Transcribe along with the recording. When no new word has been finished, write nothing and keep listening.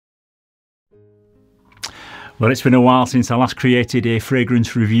Well, it's been a while since I last created a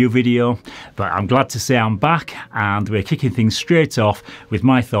fragrance review video, but I'm glad to say I'm back and we're kicking things straight off with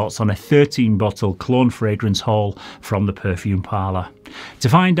my thoughts on a 13 bottle cologne fragrance haul from the Perfume Parlour. To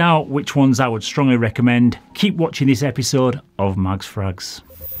find out which ones I would strongly recommend, keep watching this episode of Mags Frags.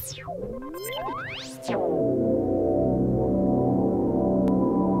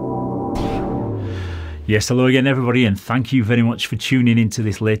 Yes, hello again everybody, and thank you very much for tuning into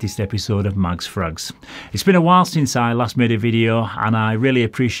this latest episode of Mags Frags. It's been a while since I last made a video, and I really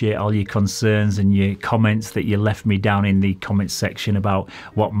appreciate all your concerns and your comments that you left me down in the comments section about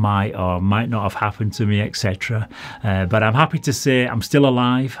what might or might not have happened to me, etc. But I'm happy to say I'm still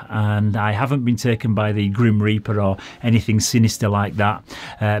alive and I haven't been taken by the Grim Reaper or anything sinister like that.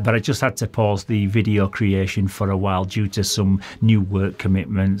 But I just had to pause the video creation for a while due to some new work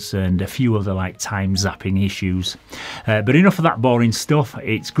commitments and a few other time zapping issues. But enough of that boring stuff.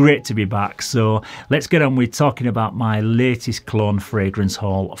 It's great to be back, so let's get on with talking about my latest cologne fragrance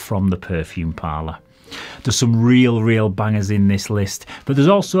haul from the Perfume Parlour. There's some real bangers in this list, but there's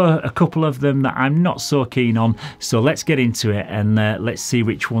also a couple of them that I'm not so keen on, so let's get into it and let's see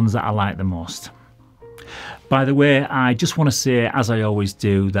which ones that I like the most. By the way, I just want to say, as I always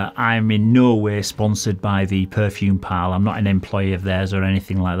do, that I'm in no way sponsored by the Perfume Parlour. I'm not an employee of theirs or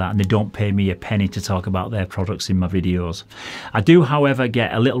anything like that, and they don't pay me a penny to talk about their products in my videos. I do, however,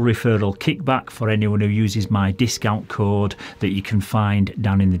 get a little referral kickback for anyone who uses my discount code that you can find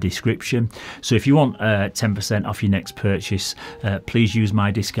down in the description. So if you want 10% off your next purchase, please use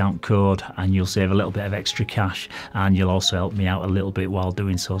my discount code and you'll save a little bit of extra cash, and you'll also help me out a little bit while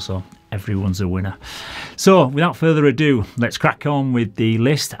doing so. So everyone's a winner. So without further ado, let's crack on with the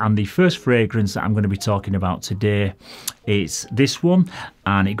list, and the first fragrance that I'm going to be talking about today is this one,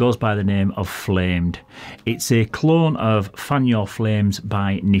 and it goes by the name of Flamed. It's a clone of Fan Your Flames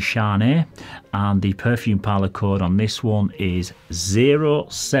by Nishane, and the Perfume Parlour code on this one is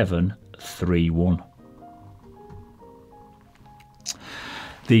 0731.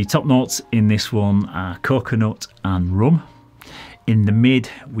 The top notes in this one are coconut and rum. In the mid,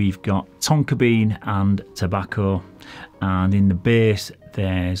 we've got tonka bean and tobacco, and in the base,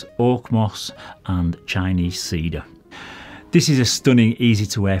 there's oak moss and Chinese cedar. This is a stunning,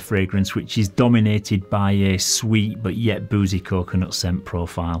 easy-to-wear fragrance which is dominated by a sweet but yet boozy coconut scent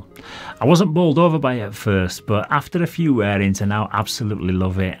profile. I wasn't bowled over by it at first, but after a few wear-ins I now absolutely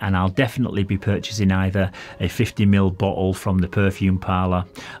love it, and I'll definitely be purchasing either a 50ml bottle from the Perfume Parlour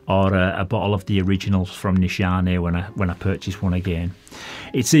or a bottle of the originals from Nishane when I purchase one again.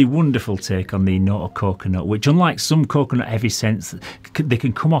 It's a wonderful take on the note of coconut, which, unlike some coconut heavy scents, they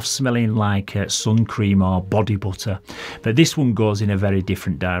can come off smelling like sun cream or body butter, but this one goes in a very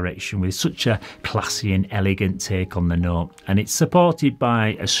different direction with such a classy and elegant take on the note, and it's supported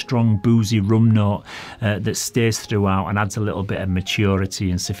by a strong boozy rum note that stays throughout and adds a little bit of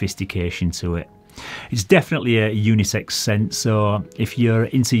maturity and sophistication to it. It's definitely a unisex scent, so if you're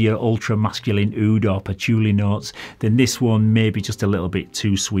into your ultra masculine oud or patchouli notes, then this one may be just a little bit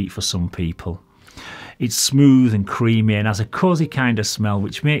too sweet for some people. It's smooth and creamy and has a cosy kind of smell,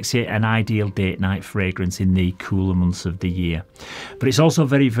 which makes it an ideal date night fragrance in the cooler months of the year. But it's also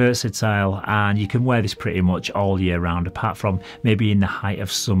very versatile, and you can wear this pretty much all year round, apart from maybe in the height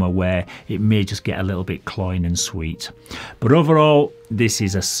of summer where it may just get a little bit cloying and sweet. But overall, this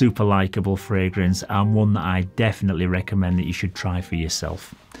is a super likeable fragrance, and one that I definitely recommend that you should try for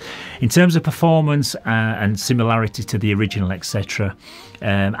yourself. In terms of performance and similarity to the original, etc.,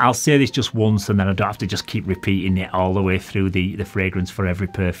 I'll say this just once and then I don't have to just keep repeating it all the way through the fragrance for every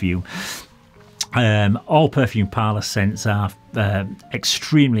perfume. All Perfume Parlour scents are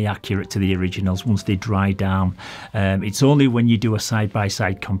extremely accurate to the originals once they dry down. It's only when you do a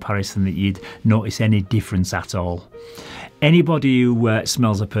side-by-side comparison that you'd notice any difference at all. Anybody who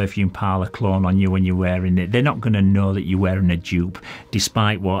smells a Perfume Parlour cologne on you when you're wearing it, they're not going to know that you're wearing a dupe,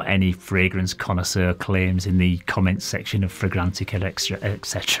 despite what any fragrance connoisseur claims in the comments section of Fragrantica,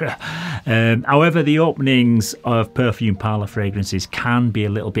 etc. However, the openings of Perfume Parlour fragrances can be a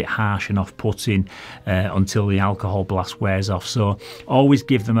little bit harsh and off-putting until the alcohol blast wears off, so always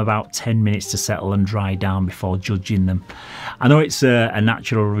give them about 10 minutes to settle and dry down before judging them. I know it's a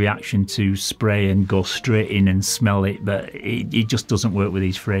natural reaction to spray and go straight in and smell it, but it just doesn't work with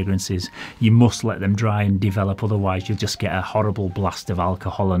these fragrances. You must let them dry and develop, otherwise you'll just get a horrible blast of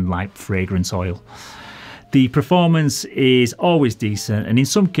alcohol and light fragrance oil. The performance is always decent, and in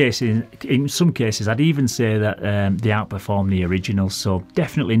some cases I'd even say that they outperform the originals, so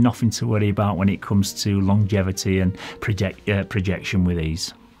definitely nothing to worry about when it comes to longevity and projection with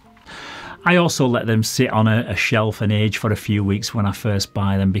these. I also let them sit on a shelf and age for a few weeks when I first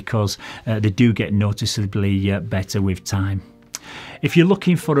buy them, because they do get noticeably better with time. If you're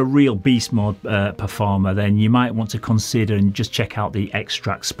looking for a real beast mode performer, then you might want to consider and just check out the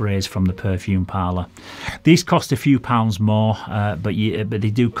extract sprays from the Perfume Parlour. These cost a few pounds more, but they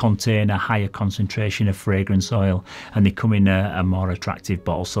do contain a higher concentration of fragrance oil, and they come in a more attractive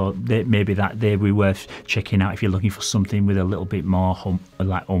bottle, so maybe they'd be worth checking out if you're looking for something with a little bit more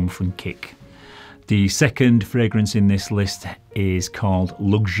oomph and kick. The second fragrance in this list is called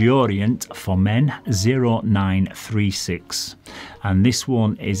Luxuriant for Men 0936, and this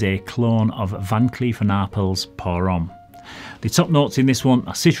one is a clone of Van Cleef & Arpels Pour Homme. The top notes in this one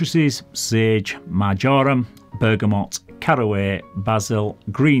are citruses, sage, marjoram, bergamot, caraway, basil,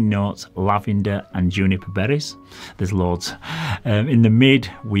 green notes, lavender and juniper berries. There's loads. In the mid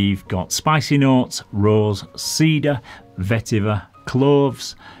we've got spicy notes, rose, cedar, vetiver,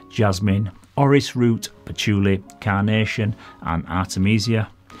 cloves, jasmine, orris root, patchouli, carnation and artemisia.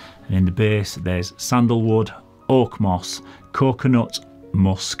 And in the base there's sandalwood, oak moss, coconut,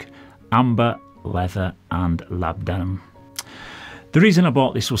 musk, amber, leather and labdanum. The reason I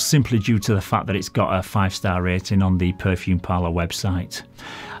bought this was simply due to the fact that it's got a 5-star rating on the Perfume Parlour website.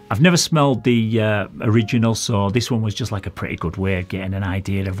 I've never smelled the original, so this one was just like a pretty good way of getting an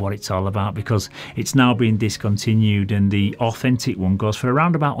idea of what it's all about, because it's now been discontinued, and the authentic one goes for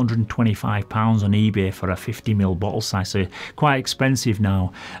around about £125 on eBay for a 50ml bottle size, so quite expensive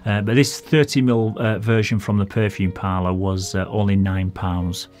now. But this 30ml version from the Perfume Parlour was only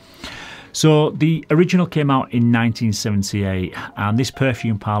 £9. So the original came out in 1978, and this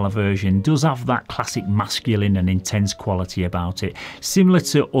Perfume Parlour version does have that classic masculine and intense quality about it, similar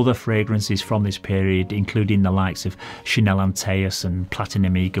to other fragrances from this period, including the likes of Chanel Antaeus and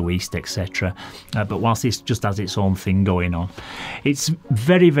Platinum Egoiste, etc. But whilst this just has its own thing going on, it's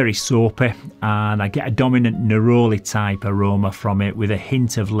very, very soapy, and I get a dominant neroli type aroma from it with a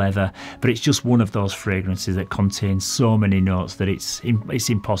hint of leather, but it's just one of those fragrances that contains so many notes that it's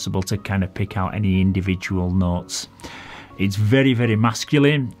impossible to kind of pick out any individual notes. It's very, very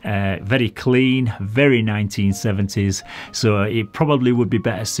masculine, very clean, very 1970s, so it probably would be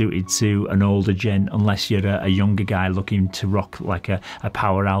better suited to an older gent, unless you're a younger guy looking to rock like a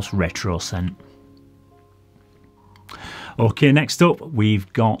powerhouse retro scent. Okay, next up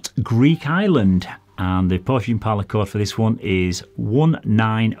we've got Greek Island, and the Perfume Parlour code for this one is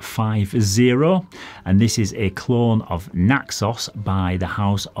 1950, and this is a clone of Naxos by the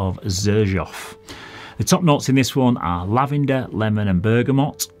house of Xerjoff. The top notes in this one are lavender, lemon and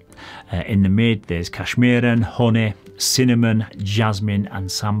bergamot. In the mid there's cashmeran, honey, cinnamon, jasmine and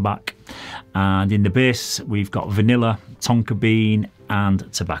sambac. And in the base we've got vanilla, tonka bean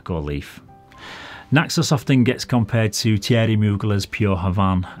and tobacco leaf. Naxos often gets compared to Thierry Mugler's Pure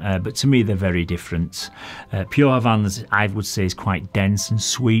Havane, but to me they're very different. Pure Havane, I would say, is quite dense and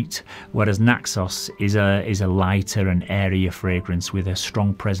sweet, whereas Naxos is a lighter and airier fragrance with a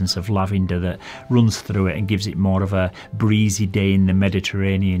strong presence of lavender that runs through it and gives it more of a breezy day in the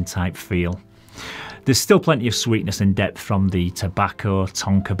Mediterranean type feel. There's still plenty of sweetness and depth from the tobacco,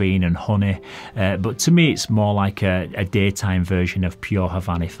 tonka bean and honey, but to me it's more like a daytime version of Pure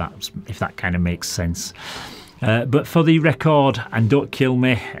Havane, if that kind of makes sense. But for the record, and don't kill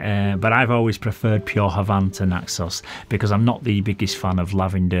me, but I've always preferred Pure Havane to Naxos, because I'm not the biggest fan of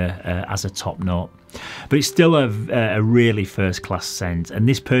lavender as a top note. But it's still a really first class scent, and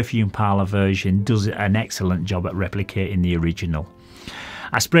this Perfume Parlour version does an excellent job at replicating the original.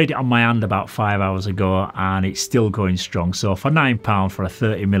 I sprayed it on my hand about 5 hours ago and it's still going strong, so for £9 for a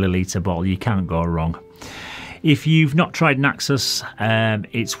 30ml bottle you can't go wrong. If you've not tried Naxos,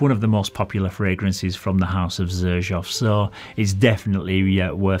 it's one of the most popular fragrances from the house of Xerjoff, so it's definitely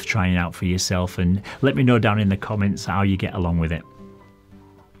worth trying out for yourself, and let me know down in the comments how you get along with it.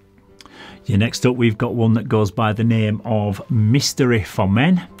 Next up we've got one that goes by the name of Mystery for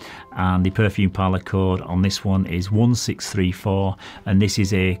Men, and the Perfume Parlour code on this one is 1634, and this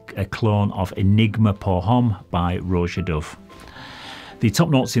is a clone of Enigma Pour Homme by Roja Dove. The top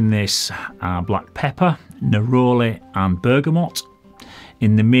notes in this are black pepper, neroli and bergamot.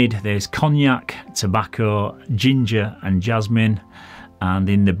 In the mid there's cognac, tobacco, ginger and jasmine, and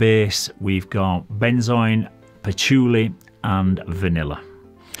in the base we've got benzoin, patchouli and vanilla.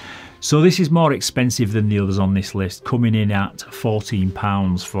 So this is more expensive than the others on this list, coming in at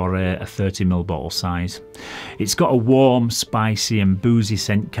 £14 for a 30ml bottle size. It's got a warm, spicy and boozy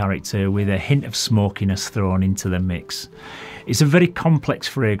scent character with a hint of smokiness thrown into the mix. It's a very complex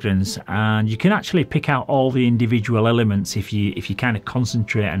fragrance, and you can actually pick out all the individual elements if you kind of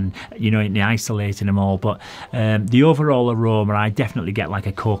concentrate and, you know, in isolating them all. But the overall aroma, I definitely get like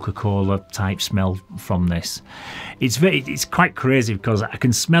a Coca-Cola type smell from this. It's quite crazy because I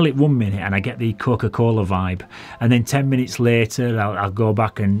can smell it 1 minute and I get the Coca-Cola vibe, and then 10 minutes later I'll go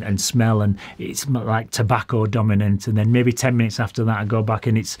back and smell, and it's like tobacco dominant, and then maybe 10 minutes after that I go back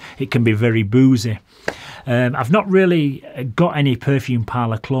and it can be very boozy. I've not really got any Perfume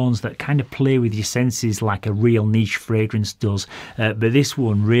Parlour clones that kind of play with your senses like a real niche fragrance does, but this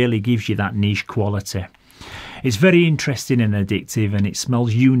one really gives you that niche quality. It's very interesting and addictive, and it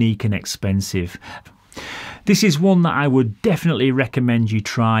smells unique and expensive. This is one that I would definitely recommend you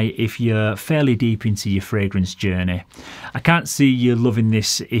try if you're fairly deep into your fragrance journey. I can't see you loving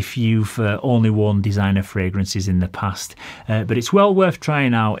this if you've only worn designer fragrances in the past, but it's well worth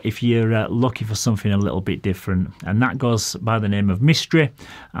trying out if you're looking for something a little bit different. And that goes by the name of Mystery,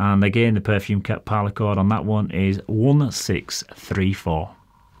 and again the Perfume Parlour code on that one is 1634.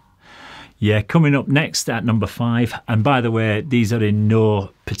 Yeah, coming up next at number 5, and by the way, these are in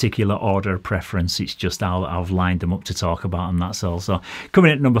no particular order of preference, it's just how I've lined them up to talk about them, that's all. So coming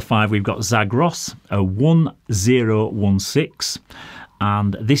in at number 5, we've got Zagros, a 1016,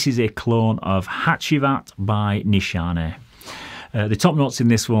 and this is a clone of Hacivat by Nishane. The top notes in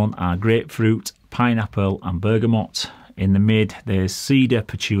this one are grapefruit, pineapple and bergamot. In the mid there's cedar,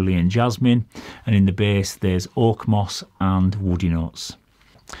 patchouli and jasmine, and in the base there's oak moss and woody notes.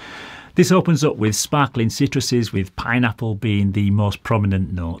 This opens up with sparkling citruses, with pineapple being the most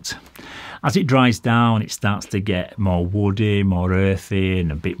prominent note. As it dries down, it starts to get more woody, more earthy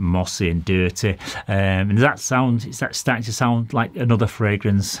and a bit mossy and dirty. And is that starting to sound like another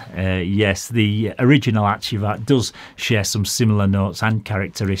fragrance? Yes, the original Hacivat does share some similar notes and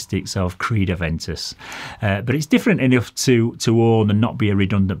characteristics of Creed Aventus. But it's different enough to own and not be a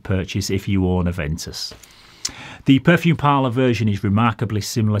redundant purchase if you own Aventus. The Perfume Parlour version is remarkably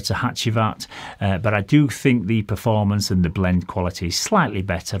similar to Hacivat, but I do think the performance and the blend quality is slightly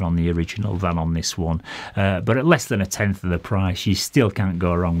better on the original than on this one. But at less than a tenth of the price, you still can't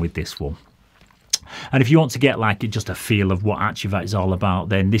go wrong with this one. And if you want to get like just a feel of what Hacivat is all about,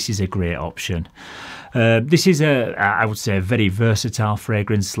 then this is a great option. This is I would say, a very versatile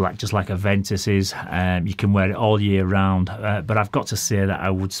fragrance, just like Aventus is. You can wear it all year round, but I've got to say that I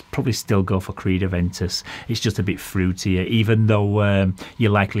would probably still go for Creed Aventus. It's just a bit fruitier, even though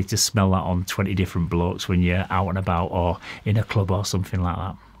you're likely to smell that on 20 different blokes when you're out and about or in a club or something like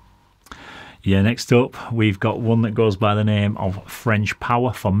that. Yeah, next up we've got one that goes by the name of French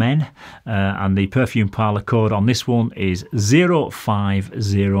Power for Men, and the Perfume Parlour code on this one is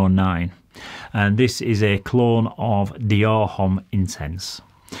 0509, and this is a clone of Dior Homme Intense.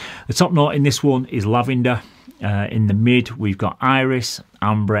 The top note in this one is lavender. In the mid we've got iris,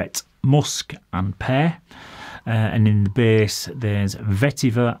 ambrette, musk and pear, and in the base there's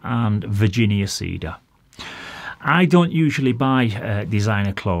vetiver and Virginia cedar. I don't usually buy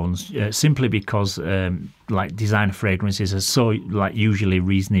designer clones simply because like designer fragrances are so usually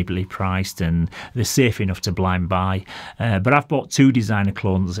reasonably priced and they're safe enough to blind buy. But I've bought 2 designer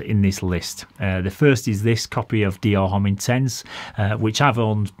clones in this list. The first is this copy of Dior Homme Intense, which I've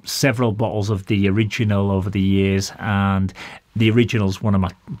owned several bottles of the original over the years, and the original's one of my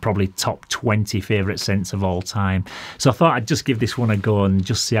probably top 20 favourite scents of all time. So I thought I'd just give this one a go and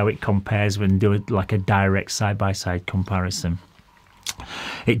just see how it compares and do it like a direct side-by-side comparison.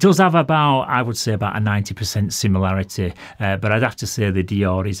 It does have about, I would say, about a 90% similarity, but I'd have to say the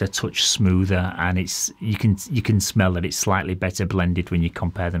Dior is a touch smoother, and you can smell that it's slightly better blended when you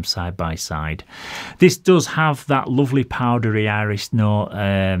compare them side by side. This does have that lovely powdery iris note,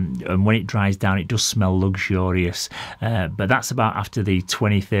 and when it dries down it does smell luxurious, but that's about after the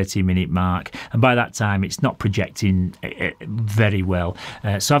 20-30 minute mark, and by that time it's not projecting very well.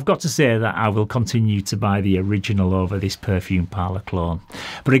 So I've got to say that I will continue to buy the original over this Perfume Parlour clone.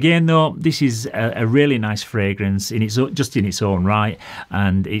 But again though, this is a really nice fragrance just in its own right,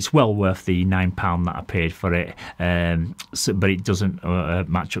 and it's well worth the £9 that I paid for it, but it doesn't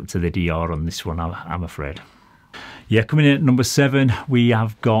match up to the Dior on this one, I'm afraid. Yeah, coming in at number 7, we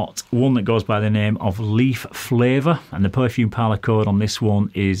have got one that goes by the name of Leaf Flavour, and the Perfume Parlour code on this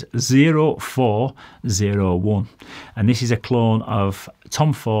one is 0401, and this is a clone of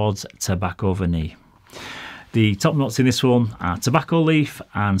Tom Ford's Tobacco Vanille. The top notes in this one are tobacco leaf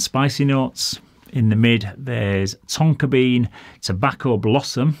and spicy notes. In the mid there's tonka bean, tobacco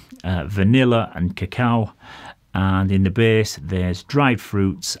blossom, vanilla and cacao, and in the base there's dried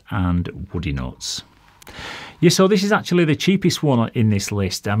fruits and woody notes. Yeah, so this is actually the cheapest one in this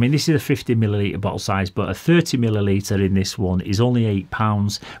list. I mean, this is a 50 milliliter bottle size, but a 30 milliliter in this one is only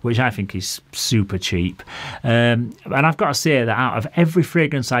 £8, which I think is super cheap. And I've got to say that out of every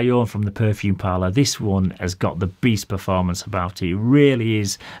fragrance I own from the Perfume Parlour, this one has got the beast performance about it. It really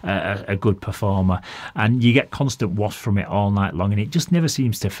is a good performer, and you get constant waft from it all night long, and it just never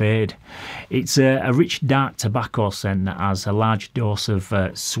seems to fade. It's a rich dark tobacco scent that has a large dose of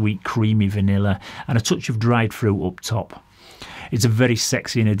sweet creamy vanilla and a touch of dried fruit up top. It's a very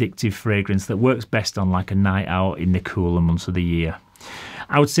sexy and addictive fragrance that works best on like a night out in the cooler months of the year.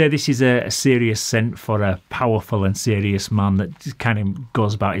 I would say this is a serious scent for a powerful and serious man that kind of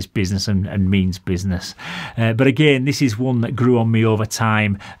goes about his business and means business. But again, this is one that grew on me over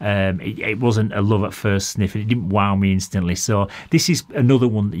time. It wasn't a love at first sniff. It didn't wow me instantly. So this is another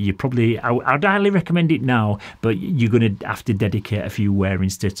one that you probably, I'd highly recommend it now, but you're going to have to dedicate a few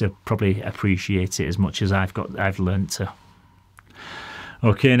wearings to probably appreciate it as much as I've learned to.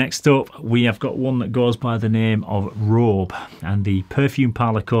 Okay, next up we have got one that goes by the name of Robe, and the Perfume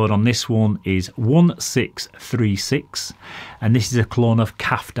Parlour code on this one is 1636, and this is a clone of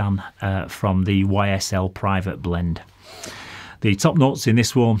Caftan from the YSL private blend. The top notes in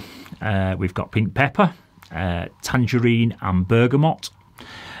this one, we've got pink pepper, tangerine and bergamot.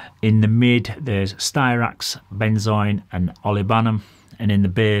 In the mid there's styrax, benzoin and olibanum, and in the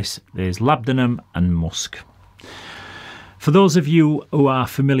base there's labdanum and musk. For those of you who are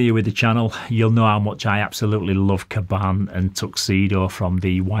familiar with the channel, you'll know how much I absolutely love Cabane and Tuxedo from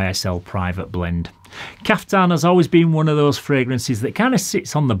the YSL private blend. Caftan has always been one of those fragrances that kind of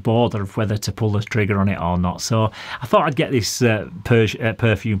sits on the border of whether to pull the trigger on it or not. So I thought I'd get this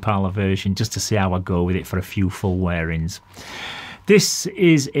Perfume Parlour version just to see how I go with it for a few full wearings. This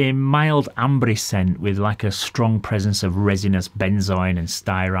is a mild ambery scent with like a strong presence of resinous benzoin and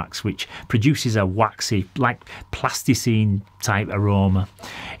styrax, which produces a waxy, like plasticine type aroma.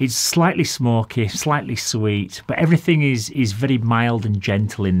 It's slightly smoky, slightly sweet, but everything is very mild and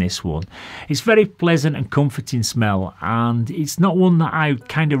gentle in this one. It's very pleasant and comforting smell, and it's not one that I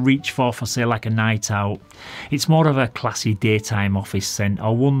kind of reach for say like a night out. It's more of a classy daytime office scent,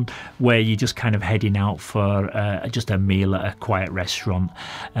 or one where you're just kind of heading out for just a meal at a quiet restaurant.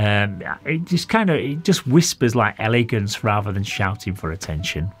 It just whispers like elegance rather than shouting for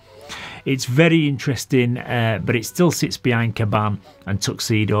attention. It's very interesting, but it still sits behind Cabane and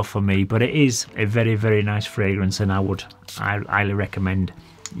Tuxedo for me, but it is a very, very nice fragrance, and I highly recommend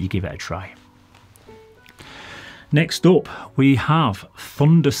you give it a try. Next up we have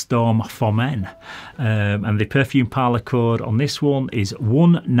Thunderstorm for Men, and the Perfume Parlour code on this one is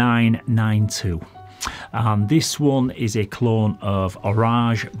 1992, and this one is a clone of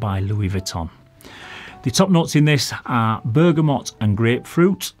Orage by Louis Vuitton. The top notes in this are bergamot and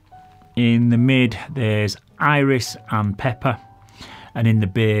grapefruit. In the mid there's iris and pepper, and in the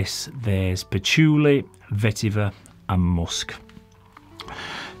base there's patchouli, vetiver and musk.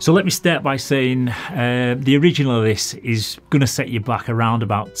 So let me start by saying the original of this is going to set you back around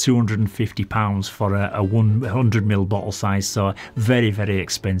about £250 for a 100ml bottle size, so very, very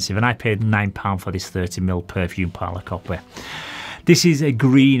expensive, and I paid £9 for this 30ml Perfume Parlour copy. This is a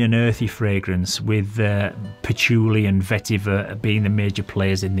green and earthy fragrance with patchouli and vetiver being the major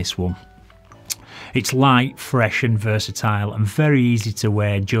players in this one. It's light, fresh and versatile, and very easy to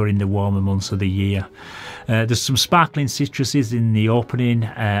wear during the warmer months of the year. There's some sparkling citruses in the opening,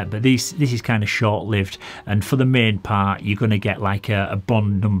 but this is kind of short-lived, and for the main part you're going to get like a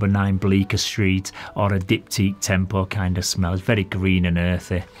Bond No. 9 Bleecker Street or a Diptyque Tempo kind of smell. It's very green and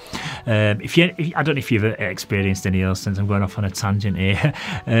earthy. I don't know if you've experienced any of those, since I'm going off on a tangent here,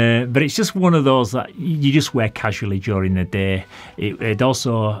 but it's just one of those that you just wear casually during the day. It'd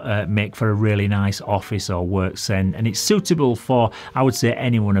also make for a really nice office or work scent, and it's suitable for, I would say,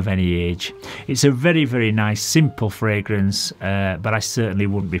 anyone of any age. It's a very, very nice simple fragrance, but I certainly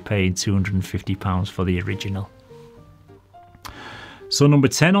wouldn't be paying £250 for the original. So number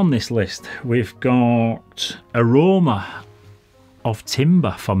 10 on this list, we've got Aroma of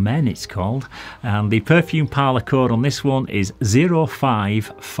Timber for Men, it's called, and the Perfume Parlour code on this one is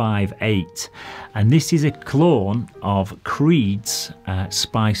 0558, and this is a clone of Creed's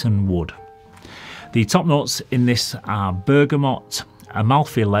Spice and Wood. The top notes in this are bergamot,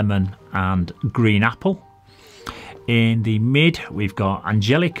 Amalfi lemon and green apple. In the mid we've got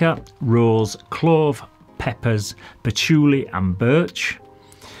angelica, rose, clove, peppers, patchouli and birch.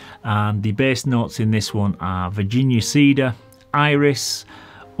 And the base notes in this one are Virginia cedar, iris,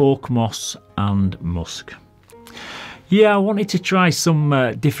 oak moss and musk. Yeah, I wanted to try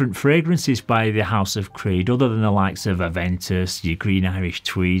some different fragrances by the House of Creed, other than the likes of Aventus, your Green Irish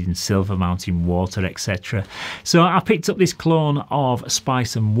Tweed and Silver Mountain Water, etc. So I picked up this clone of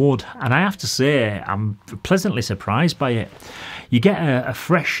Spice and Wood, and I have to say I'm pleasantly surprised by it. You get a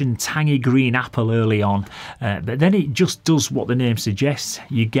fresh and tangy green apple early on, but then it just does what the name suggests.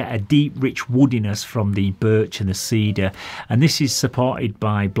 You get a deep, rich woodiness from the birch and the cedar, and this is supported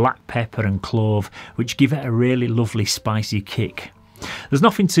by black pepper and clove, which give it a really lovely spicy kick. There's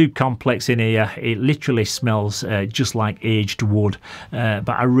nothing too complex in here. It literally smells just like aged wood, but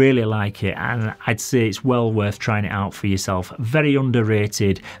I really like it, and I'd say it's well worth trying it out for yourself. Very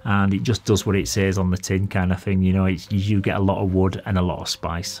underrated, and it just does what it says on the tin kind of thing. You know, you get a lot of wood and a lot of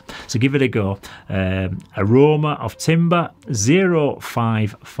spice. So give it a go. Aroma of Timber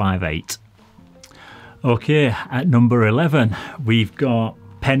 0558. Okay, at number 11 we've got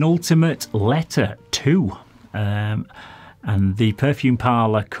Penultimate Letter 2. And the Perfume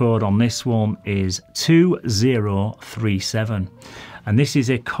Parlour code on this one is 2037. And this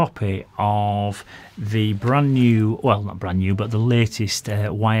is a copy of the brand new, well, not brand new, but the latest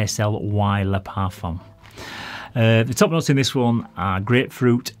YSL Y Le Parfum. The top notes in this one are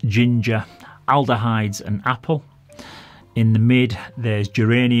grapefruit, ginger, aldehydes and apple. In the mid there's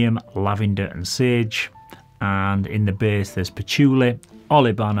geranium, lavender and sage. And in the base there's patchouli,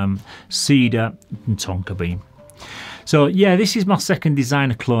 olibanum, cedar and tonka bean. So yeah, this is my second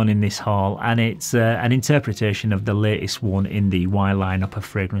designer clone in this haul, and it's an interpretation of the latest one in the Y lineup of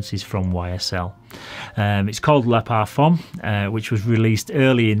fragrances from YSL. It's called Le Parfum, which was released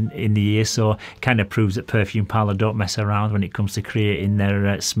early in the year, so it kind of proves that Perfume Parlour don't mess around when it comes to creating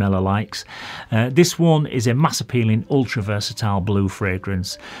their smell alikes. This one is a mass appealing, ultra versatile blue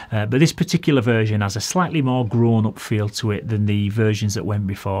fragrance, but this particular version has a slightly more grown up feel to it than the versions that went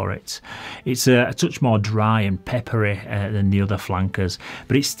before it. It's a touch more dry and peppery than the other flankers,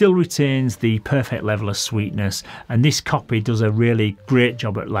 but it still retains the perfect level of sweetness, and this copy does a really great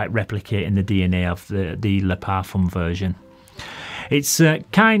job at like replicating the DNA of the Le Parfum version. It's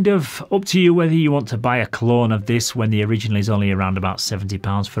kind of up to you whether you want to buy a clone of this when the original is only around about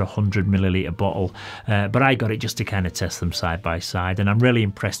 £70 for a 100ml bottle, but I got it just to kind of test them side by side, and I'm really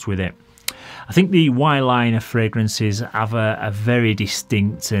impressed with it. I think the Y line of fragrances have a very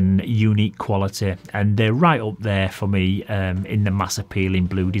distinct and unique quality, and they're right up there for me in the mass appealing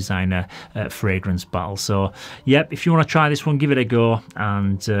blue designer fragrance battle. So yep, if you want to try this one, give it a go,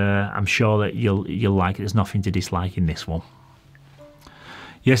 and I'm sure that you'll like it. There's nothing to dislike in this one.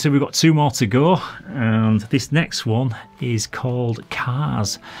 Yeah, so we've got two more to go, and this next one is called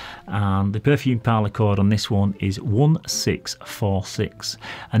Cars, and the Perfume Parlour code on this one is 1646,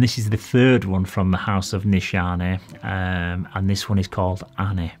 and this is the third one from the House of Nishane, and this one is called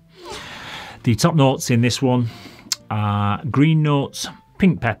Annie. The top notes in this one are green notes,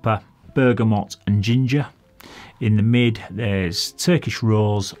 pink pepper, bergamot and ginger. In the mid there's Turkish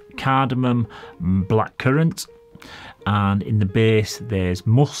rose, cardamom, blackcurrant. And in the base there's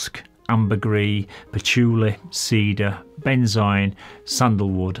musk, ambergris, patchouli, cedar, benzoin,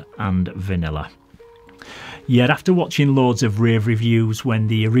 sandalwood and vanilla. Yet after watching loads of rave reviews when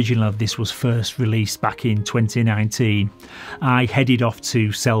the original of this was first released back in 2019, I headed off to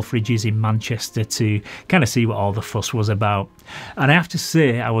Selfridges in Manchester to kind of see what all the fuss was about. And I have to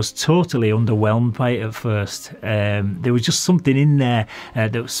say, I was totally underwhelmed by it at first. There was just something in there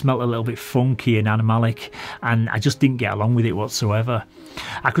that smelled a little bit funky and animalic, and I just didn't get along with it whatsoever.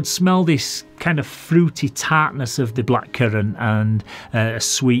 I could smell this kind of fruity tartness of the blackcurrant and a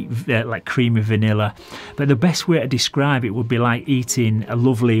sweet like creamy vanilla, but the best way to describe it would be like eating a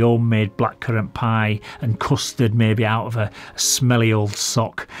lovely homemade blackcurrant pie and custard maybe out of a smelly old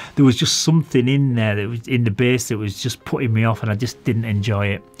sock. There was just something in there that was in the base that was just putting me off, and I just didn't enjoy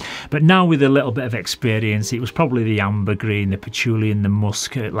it. But now with a little bit of experience, it was probably the ambergris and the patchouli and the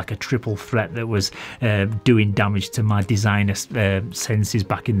musk, like a triple threat that was doing damage to my designer senses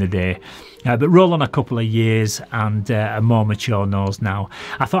back in the day. But roll on a couple of years and a more mature nose now,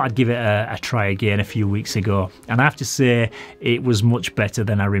 I thought I'd give it a try again a few weeks ago, and I have to say it was much better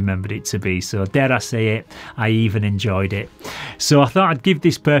than I remembered it to be. So dare I say it, I even enjoyed it. So I thought I'd give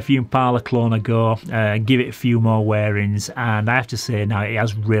this Perfume Parlour clone a go and give it a few more wearings, and I have to say now it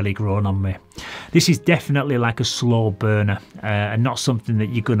has really grown on me. This is definitely like a slow burner and not something that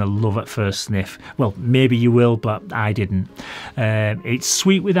you're going to love at first sniff. Well, maybe you will, but I didn't. It's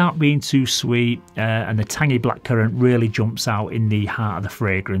sweet without being too sweet, and the tangy blackcurrant really jumps out in the heart of the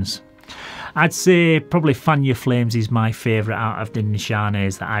fragrance. I'd say probably Fan Your Flames is my favourite out of the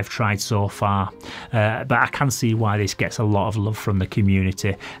Nishanes that I've tried so far, but I can see why this gets a lot of love from the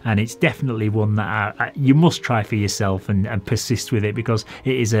community, and it's definitely one that you must try for yourself and persist with it, because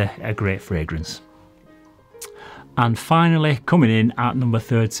it is a great fragrance. And finally, coming in at number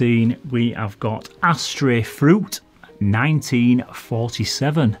 13, we have got Astray Fruit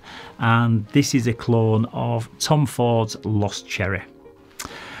 1947, and this is a clone of Tom Ford's Lost Cherry.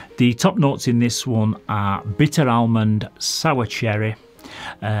 The top notes in this one are bitter almond, sour cherry.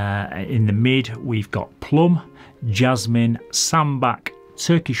 In the mid, we've got plum, jasmine, sambac,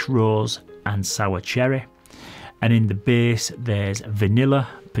 Turkish rose and sour cherry. And in the base, there's vanilla,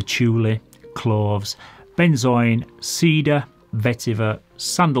 patchouli, cloves, benzoin, cedar, vetiver,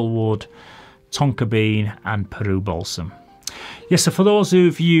 sandalwood, tonka bean and Peru balsam. Yes, so for those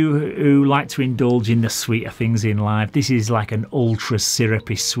of you who like to indulge in the sweeter things in life, this is like an ultra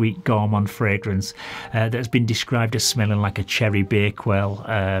syrupy sweet gourmand fragrance that's been described as smelling like a cherry bakewell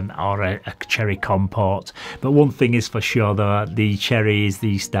or a cherry compote. But one thing is for sure though, the cherry is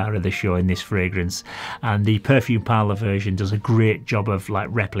the star of the show in this fragrance, and the Perfume Parlour version does a great job of like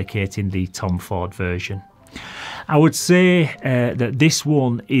replicating the Tom Ford version. I would say that this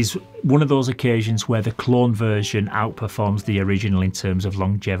one is one of those occasions where the clone version outperforms the original in terms of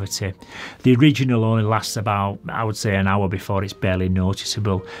longevity. The original only lasts about, I would say, an hour before it's barely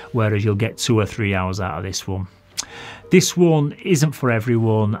noticeable, whereas you'll get 2 or 3 hours out of this one. This one isn't for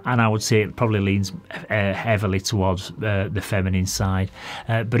everyone, and I would say it probably leans heavily towards the feminine side.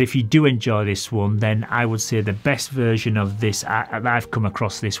 But if you do enjoy this one, then I would say the best version of this, I've come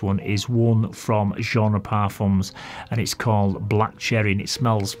across this one, is one from Genre Parfums, and it's called Black Cherry, and it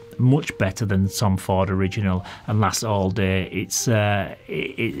smells much better than Tom Ford original and lasts all day. It's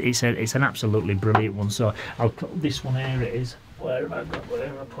an absolutely brilliant one. So I'll put this one here. It is. Where have I got? Where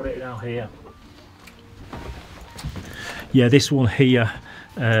have I put it now? Here. Yeah, this one here,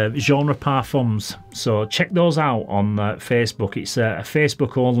 Genre Parfums. So check those out on Facebook. It's a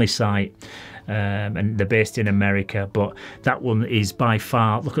Facebook only site, and they're based in America, but that one is by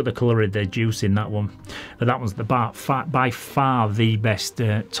far, look at the colour of the juice in that one. But that one's by far the best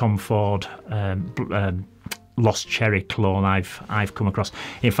Tom Ford Lost Cherry clone I've come across.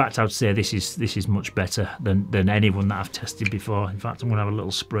 In fact, I would say this is much better than anyone that I've tested before. In fact, I'm going to have a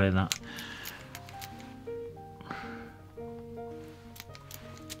little spray of that.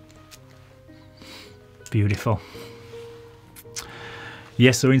 Beautiful.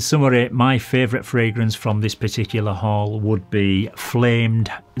 Yes, so in summary, my favourite fragrance from this particular haul would be Flamed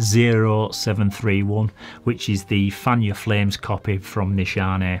 0731, which is the Fan Your Flames copy from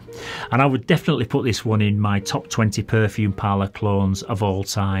Nishane. And I would definitely put this one in my top 20 Perfume Parlour clones of all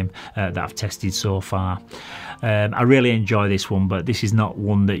time that I've tested so far. I really enjoy this one, but this is not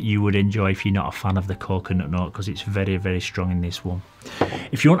one that you would enjoy if you're not a fan of the coconut note, because it's very, very strong in this one.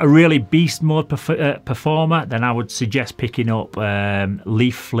 If you want a really beast mode performer, then I would suggest picking up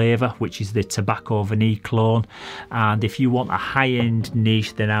Leaf Flavour, which is the tobacco vanille clone. And if you want a high-end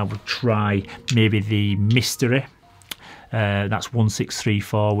niche, then I would try maybe the Mystery. That's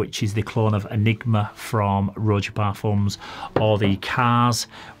 1634, which is the clone of Enigma from Roja Parfums, or the Cars,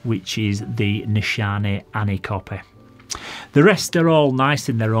 which is the Nishane Annie copy. The rest are all nice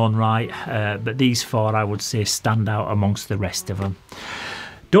in their own right, but these 4 I would say stand out amongst the rest of them.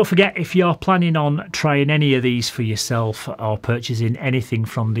 Don't forget, if you're planning on trying any of these for yourself or purchasing anything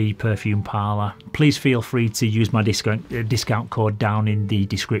from the Perfume Parlour, please feel free to use my discount code down in the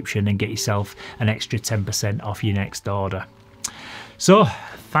description and get yourself an extra 10% off your next order. So,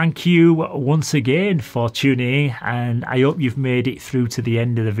 thank you once again for tuning in, and I hope you've made it through to the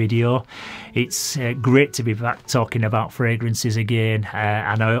end of the video. It's great to be back talking about fragrances again,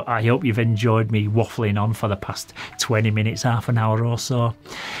 and I hope you've enjoyed me waffling on for the past 20 minutes, half an hour or so.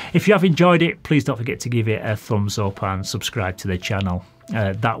 If you have enjoyed it, please don't forget to give it a thumbs up and subscribe to the channel.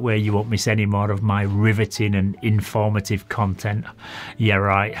 That way you won't miss any more of my riveting and informative content. Yeah,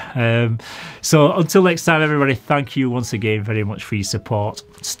 right. So until next time, everybody, thank you once again very much for your support.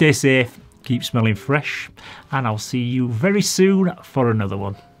 Stay safe, keep smelling fresh, and I'll see you very soon for another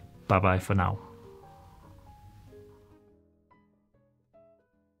one. Bye bye for now.